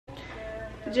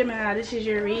Gemini, this is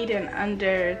your read in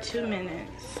under 2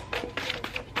 minutes.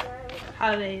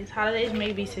 Holidays. Holidays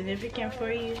may be significant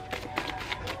for you.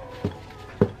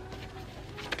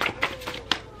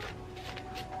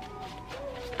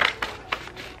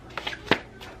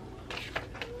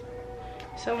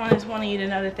 Someone is wanting you to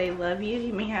know that they love you.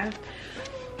 You may have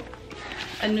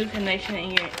a new connection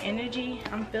in your energy,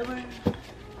 I'm feeling.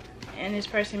 And this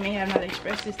person may have not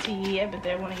expressed this to you yet, but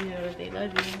they're wanting you to know that they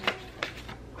love you.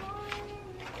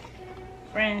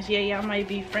 Friends, yeah, y'all might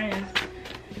be friends.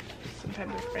 Some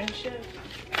type of friendship.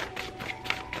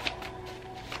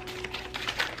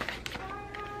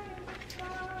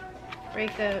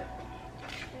 Breakup.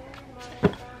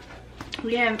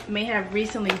 We may have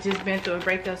recently just been through a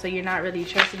breakup, so you're not really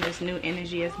trusting this new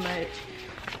energy as much,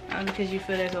 because you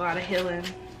feel there's a lot of healing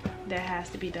that has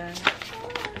to be done.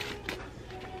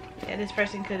 Yeah, this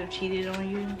person could have cheated on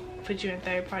you, put you in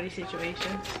third-party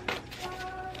situations.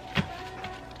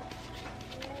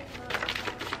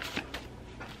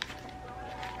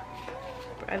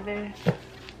 Brother.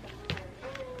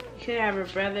 You could have a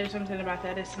brother, something about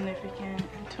that is significant.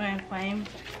 Twin flame.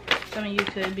 Some of you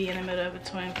could be in the middle of a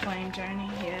twin flame journey.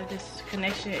 Yeah, this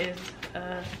connection is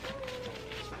a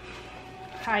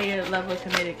higher level of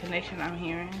committed connection, I'm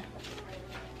hearing.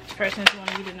 This person is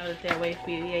wanting you to know that they're away for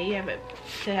you. Yeah, you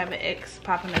could have an ex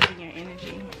popping up in your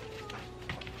energy.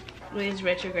 It is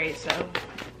retrograde, so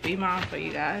be mindful,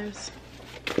 you guys.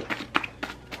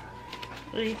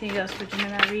 What do you think else for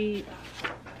Gemini read?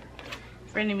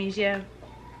 Frenemies, yeah.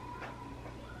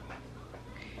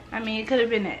 I mean, it could have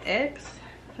been an ex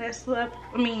that slept.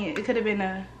 I mean, it could have been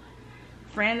a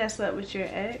friend that slept with your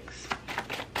ex.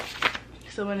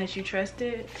 Someone that you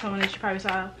trusted. Someone that you probably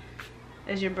saw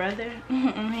as your brother.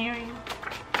 I'm hearing.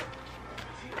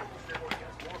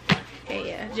 Okay,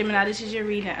 yeah. Gemini, this is your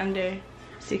reading under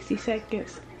 60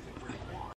 seconds.